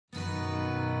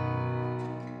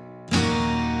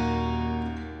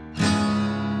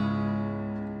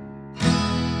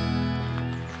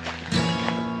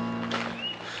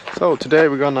So today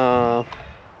we're gonna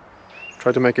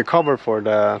try to make a cover for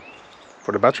the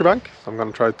battery bank. So I'm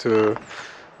gonna try to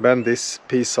bend this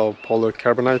piece of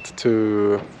polycarbonate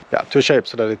to a shape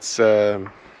so that it's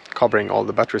covering all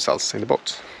the battery cells in the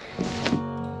boat.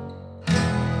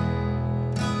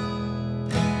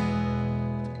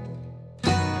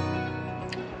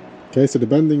 Okay, so the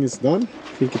bending is done.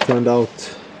 I think it turned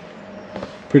out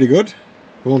pretty good.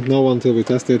 We won't know until we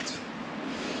test it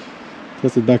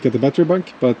back at the battery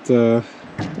bank, but I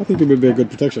think it will be a good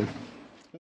protection.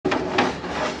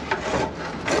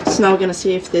 So now we're gonna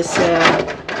see if this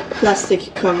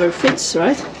plastic cover fits,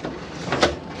 right?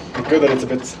 Good that it's a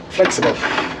bit flexible.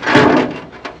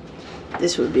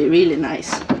 This would be really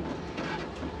nice.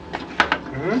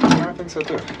 I think so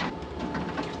too.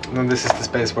 And then this is the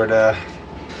space where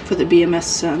for the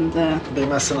BMS and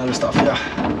BMS and other stuff, yeah.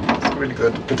 It's really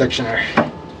good protection here.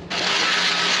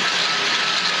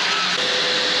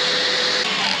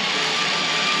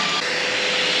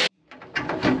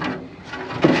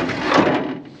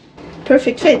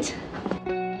 perfect fit.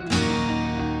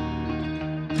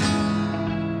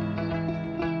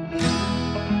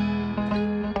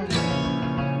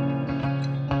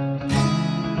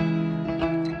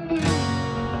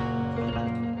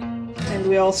 And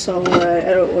we also,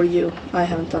 or you, I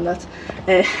haven't done that,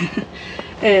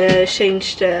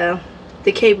 changed the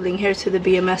cabling here to the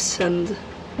BMS and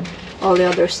all the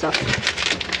other stuff.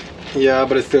 Yeah,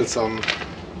 but it's still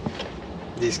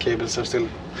these cables are still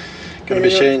gonna be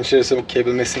changed. There's a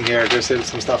cable missing here. There's still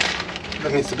some stuff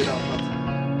that needs to be done.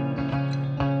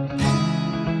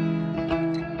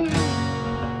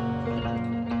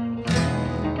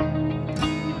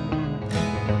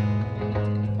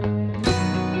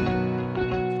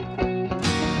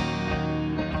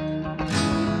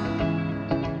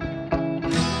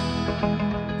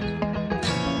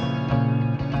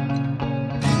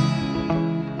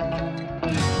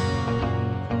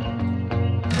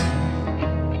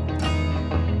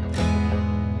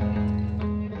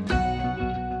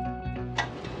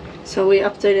 So we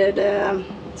updated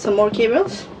some more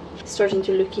cables. It's starting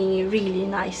to looking really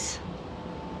nice.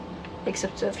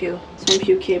 Except some few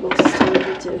cables still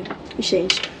need to be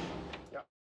changed. Yeah.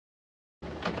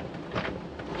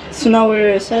 So now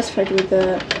we're satisfied with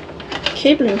the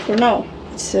cabling for now.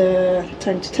 It's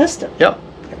time to test it. Yeah,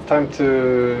 it's time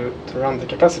to run the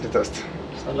capacity test.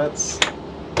 So let's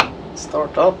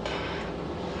start up.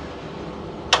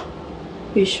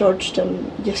 We charged them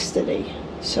yesterday,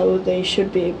 so they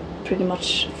should be pretty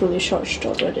much fully charged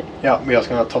already. Yeah, we're just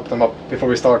gonna top them up before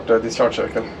we start the discharge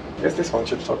circle. I guess this one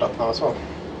should start up now as well.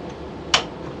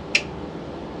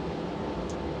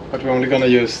 But we're only gonna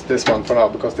use this one for now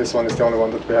because this one is the only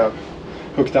one that we have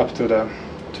hooked up to the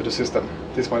system.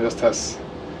 This one just has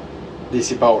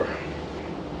DC power.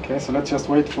 Okay, so let's just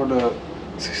wait for the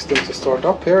system to start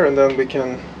up here, and then we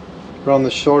can run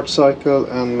a short cycle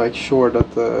and make sure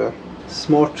that the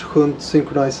smart shunt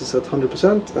synchronizes at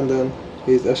 100%, and then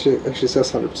it actually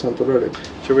says 100% already.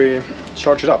 Should we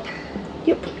charge it up?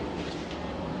 Yep.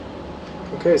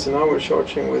 Okay, so now we're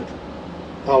charging with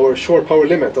our shore power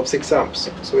limit of 6 amps.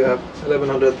 So we have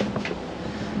 1100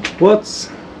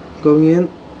 watts going in,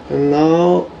 and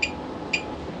now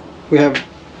we have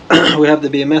we have the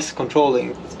BMS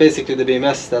controlling. It's basically the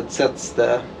BMS that sets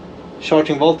the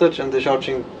charging voltage and the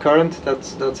charging current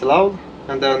that's allowed,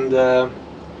 and then the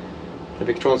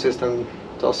Victron system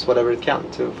does whatever it can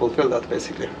to fulfill that,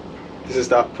 basically. This is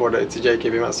the app for it's a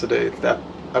JK BMS, so it's the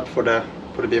app for the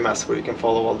BMS where you can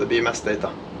follow all the BMS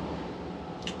data.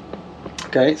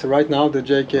 Okay, so right now the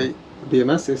JK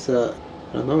BMS is a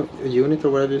unit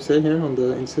or whatever you say here on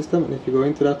the system, and if you go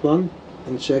into that one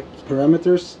and check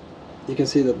parameters, you can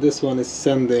see that this one is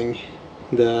sending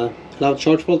the allowed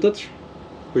charge voltage,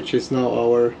 which is now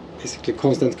our basically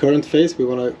constant current phase. We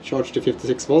want to charge to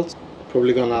 56 volts.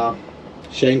 Probably gonna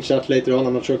change that later on.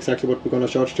 I'm not sure exactly what we're gonna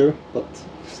charge to, but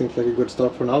seems like a good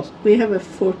start for now. We have a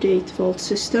 48 volt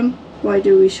system. Why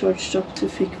do we charge up to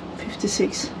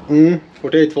 56?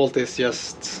 48 volt is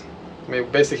just, I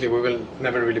mean, basically we will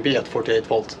never really be at 48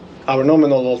 volt. Our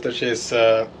nominal voltage is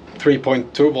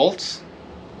 3.2 volts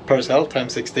per cell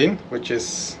times 16, which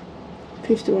is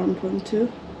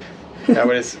 51.2. yeah,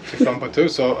 but it's 51.2,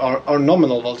 so our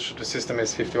nominal voltage of the system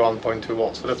is 51.2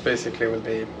 volts. So that's basically will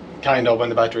be kind of when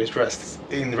the battery is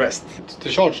in rest. To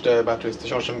charge the batteries, to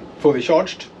charge them fully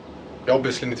charged, we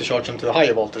obviously need to charge them to a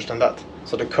higher voltage than that.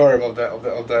 So the curve of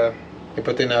the you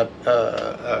put in a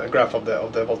graph of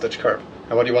the voltage curve.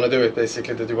 And what you want to do is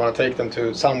basically that you want to take them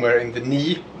to somewhere in the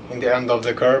knee, in the end of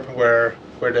the curve, where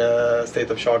where the state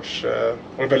of charge or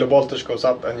where the voltage goes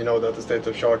up, and you know that the state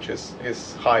of charge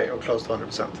is high or close to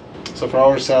 100%. So for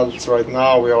our cells right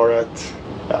now we are at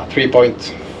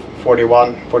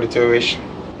 3.41, 42-ish,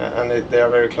 and they are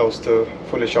very close to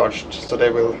fully charged, so they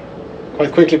will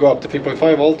quite quickly go up to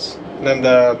 3.5 volts. And then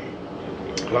I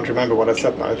don't remember what I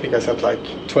set now. I think I set like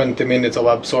 20 minutes of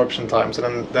absorption time. So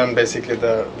then basically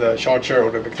the charger or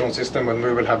the Victron system, when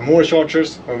we will have more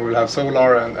chargers, when we will have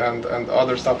solar and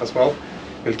other stuff as well,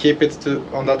 we'll keep it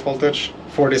on that voltage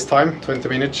for this time, 20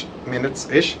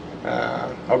 minutes-ish.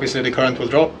 Obviously the current will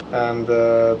drop, and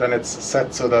then it's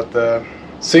set so that the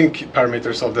sync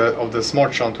parameters of the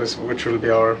smart shunt, which will be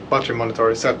our battery monitor,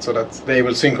 is set so that they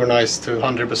will synchronize to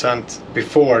 100%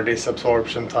 before this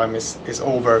absorption time is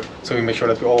over. So we make sure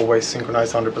that we always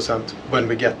synchronize 100% when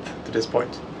we get to this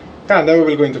point. And then we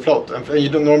will go into float. And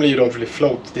normally you don't really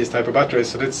float these type of batteries,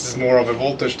 so this is more of a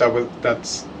voltage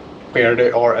that's where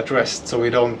they are at rest. So we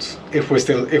don't, let's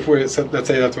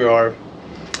say that we are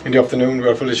in the afternoon, we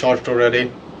are fully charged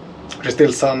already. There's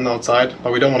still sun outside,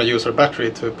 but we don't want to use our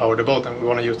battery to power the boat, and we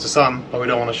want to use the sun, but we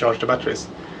don't want to charge the batteries.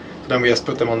 So then we just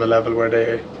put them on the level where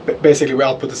they basically we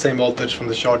output the same voltage from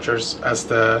the chargers as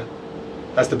the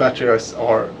batteries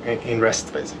are in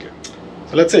rest, basically.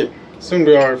 So let's see. Soon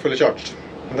we are fully charged,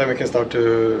 and then we can start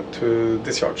to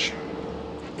discharge.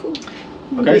 Cool.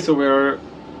 Okay, so we are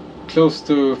close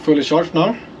to fully charged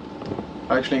now.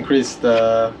 I actually increased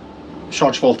the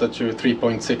charge voltage to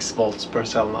 3.6 volts per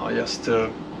cell now, just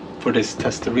for this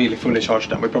test to really fully charge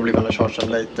them. We're probably going to charge them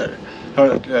later,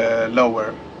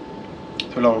 lower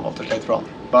voltage later on.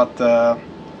 But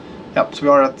yeah, so we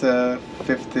are at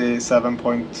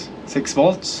 57.6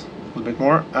 volts, a little bit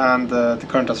more, and the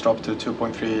current has dropped to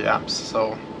 2.3 amps.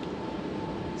 So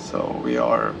we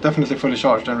are definitely fully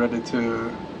charged and ready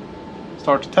to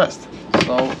start the test.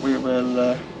 So we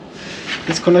will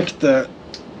disconnect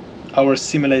our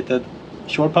simulated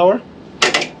shore power,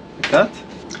 like that.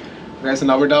 Okay, so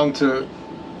now we're down to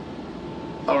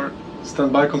our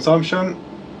standby consumption.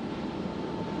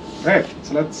 Okay,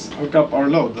 so let's hook up our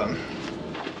load then.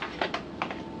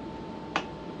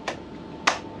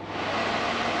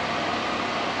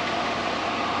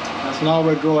 And so now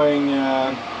we're drawing,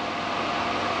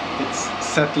 it's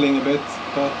settling a bit,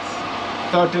 but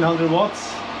 1300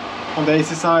 watts on the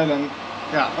AC side, and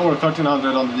yeah, or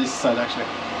 1300 on the DC side actually.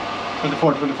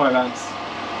 24-25 amps.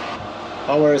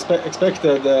 Our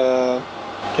expected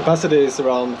capacity is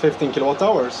around 15 kilowatt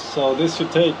hours, so this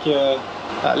should take a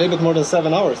little bit more than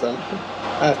 7 hours then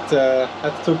at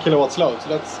 2 kilowatts load. So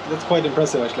that's quite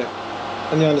impressive actually.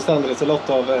 And you understand that it's a lot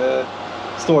of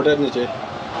stored energy.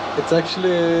 It's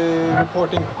actually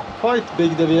reporting quite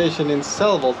big deviation in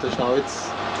cell voltage now. It's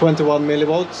 21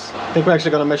 millivolts. I think we're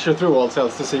actually going to measure through all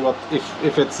cells to see what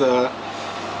if it's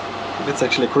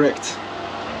actually correct.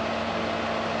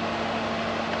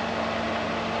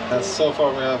 So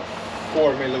far we have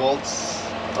 4 millivolts,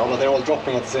 but they're all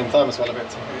dropping at the same time as well a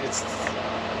bit. It's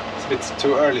a bit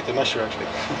too early to measure actually.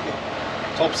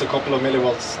 Top's a couple of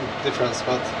millivolts difference,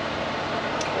 but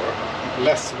or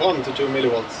less, 1 to 2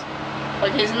 millivolts.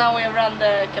 Okay, so now we have run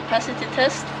the capacity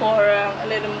test for a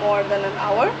little more than an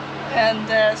hour, and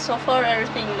so far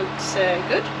everything looks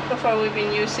good. So far we've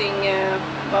been using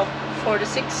about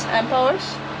 46 amp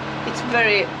hours. It's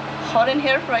very hot in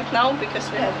here right now because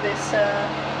we have this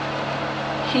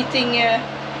heating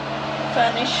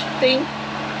furnish thing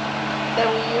that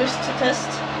we used to test,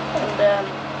 and the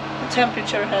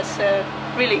temperature has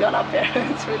really gone up here.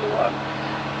 It's really warm.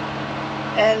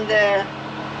 And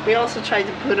we also tried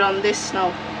to put on this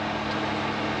now,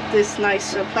 this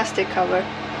nice plastic cover.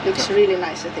 Looks really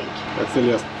nice, I think. That's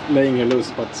still just laying here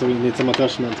loose, but so we need some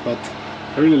attachment. But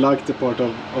I really like the part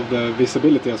of the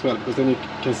visibility as well, because then you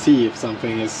can see if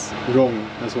something is wrong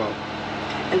as well.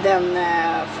 And then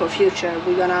for future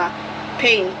we're gonna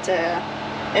paint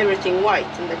everything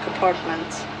white in the compartment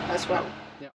as well.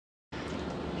 Yeah.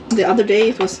 The other day,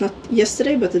 it was not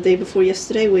yesterday but the day before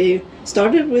yesterday, we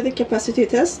started with a capacity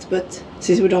test, but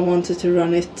since we don't want to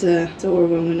run it or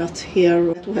when we're not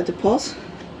here, we had to pause.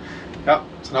 Yeah,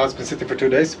 so now it's been sitting for 2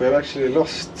 days. We have actually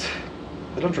lost,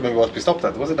 I don't remember what we stopped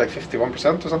at. Was it like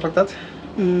 51% or something like that?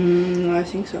 I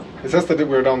think so. It says that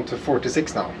we're down to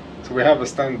 46 now. So we have a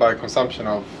standby consumption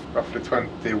of roughly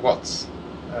 20 watts.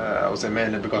 I would say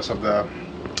mainly because of the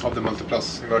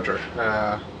multi-plus inverter.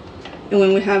 And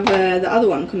when we have the other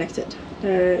one connected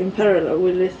in parallel,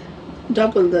 will it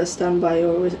double the standby,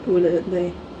 or will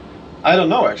they? I don't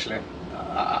know actually.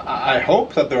 I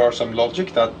hope that there are some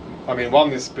logic that, I mean,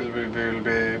 one will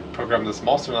be programmed as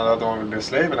master and the other one will be a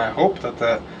slave, and I hope that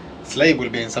the slave will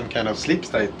be in some kind of sleep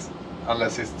state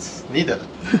unless it's needed.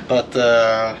 But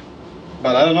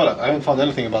But I don't know that. I haven't found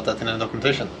anything about that in any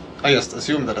documentation. I just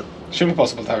assume that it should be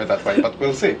possible to have it that way, but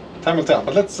we'll see. Time will tell.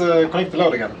 But let's connect the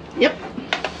load again. Yep.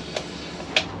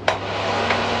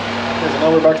 Okay, so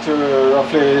now we're back to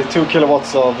roughly 2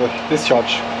 kilowatts of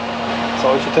discharge.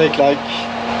 So it should take like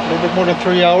a little bit more than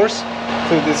 3 hours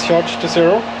to discharge to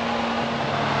zero.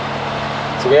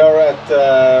 So we are at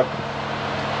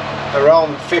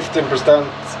around 15%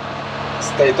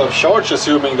 state of charge,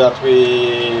 assuming that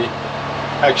we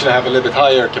actually have a little bit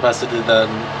higher capacity than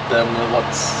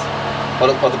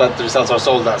what the battery cells are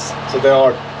sold as. So they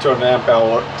are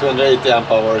 280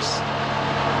 amp hours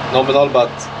nominal,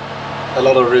 but a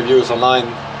lot of reviews online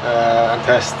and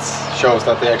tests shows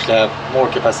that they actually have more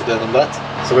capacity than that.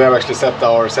 So we have actually set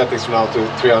our settings from now to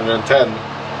 310,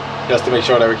 just to make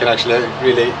sure that we can actually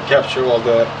really capture all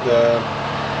the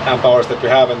amp hours that we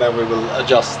have, and then we will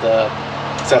adjust the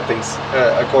settings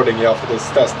accordingly after this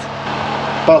test.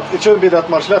 But it shouldn't be that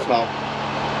much left now,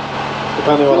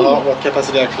 depending on what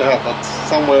capacity I actually have, but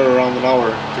somewhere around an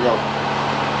hour to go.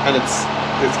 And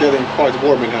it's getting quite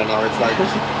warm in here now. It's like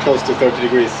close to 30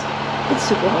 degrees. It's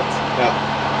super hot. Yeah,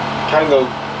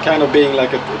 kind of being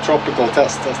like a tropical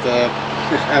test, as the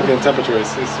ambient temperature is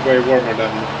way warmer than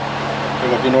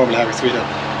what we normally have in Sweden.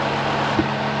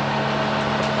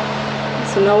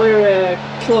 So now we're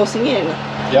closing in.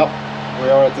 Yep, we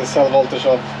are at the cell voltage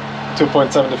of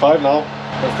 2.75 now.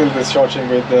 We're still discharging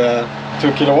with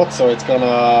 2 kilowatts, so it's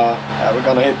gonna we're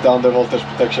gonna hit the under voltage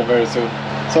protection very soon.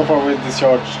 So far we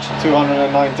discharged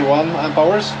 291 amp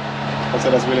hours,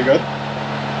 so that's really good.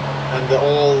 And the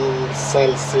all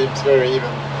cells seems very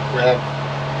even. We have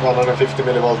 150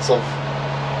 millivolts of.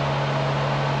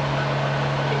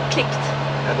 It clicked.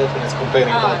 Yeah, that one is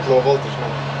complaining about low voltage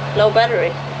now. Low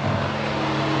battery.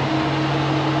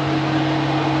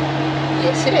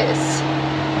 Yes, it is.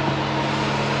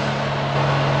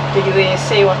 Did we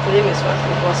say what the limits was?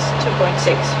 It was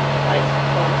 2.6, right?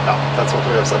 Yeah, that's what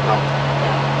we have set now.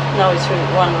 Yeah. Now it's really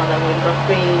one that will drop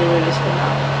really soon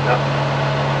now. Yeah.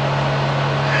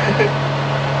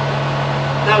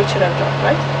 Now it should have dropped,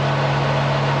 right?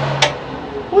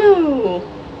 Woo!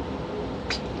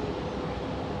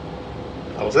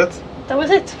 That was it? That was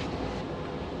it.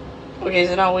 Okay,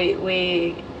 so now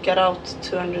we got out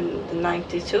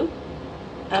 292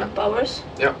 amp hours.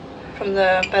 Yeah. From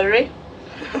the battery.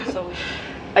 So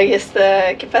I guess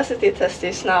the capacity test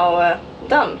is now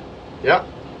done. Yeah,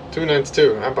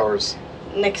 292 amp hours.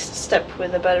 Next step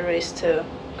with the battery is to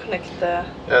connect the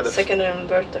second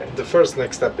inverter. The first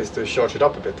next step is to charge it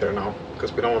up a bit here now,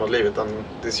 because we don't want to leave it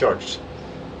undischarged.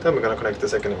 Then we're gonna connect the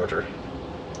second inverter.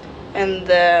 And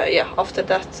yeah, after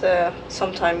that,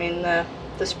 sometime in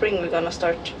the spring, we're gonna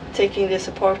start taking this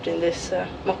apart in this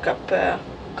mock-up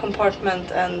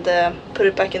compartment and put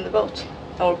it back in the boat.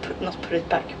 Or not put it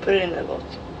back, put it in the boat.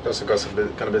 Also because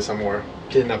there's gonna be some more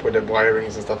cleanup with the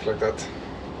wirings and stuff like that,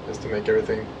 just to make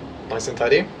everything nice and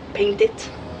tidy. Paint it.